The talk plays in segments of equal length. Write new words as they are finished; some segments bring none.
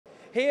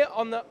Here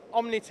on the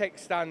Omnitec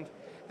stand,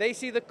 they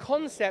see the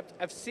concept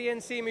of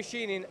CNC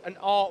machining an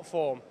art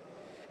form.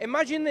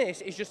 Imagine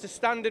this is just a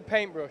standard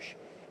paintbrush.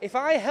 If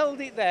I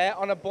held it there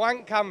on a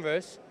blank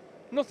canvas,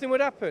 nothing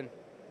would happen.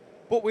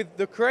 But with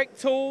the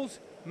correct tools,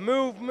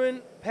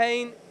 movement,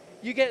 paint,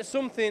 you get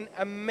something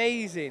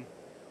amazing,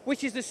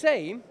 which is the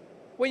same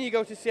when you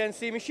go to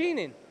CNC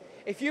machining.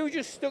 If you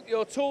just stuck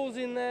your tools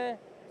in there,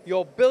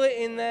 your billet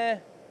in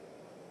there,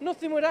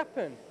 nothing would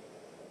happen.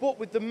 But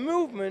with the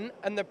movement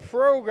and the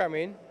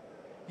programming,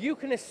 you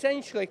can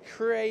essentially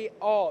create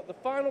art. The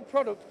final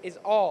product is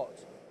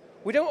art.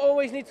 We don't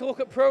always need to look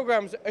at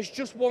programs as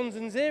just ones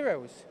and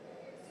zeros.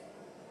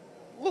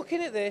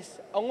 Looking at this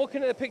and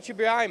looking at the picture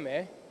behind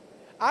me,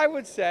 I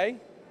would say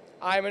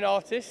I'm an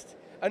artist,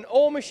 and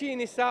all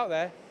machinists out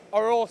there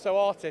are also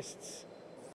artists.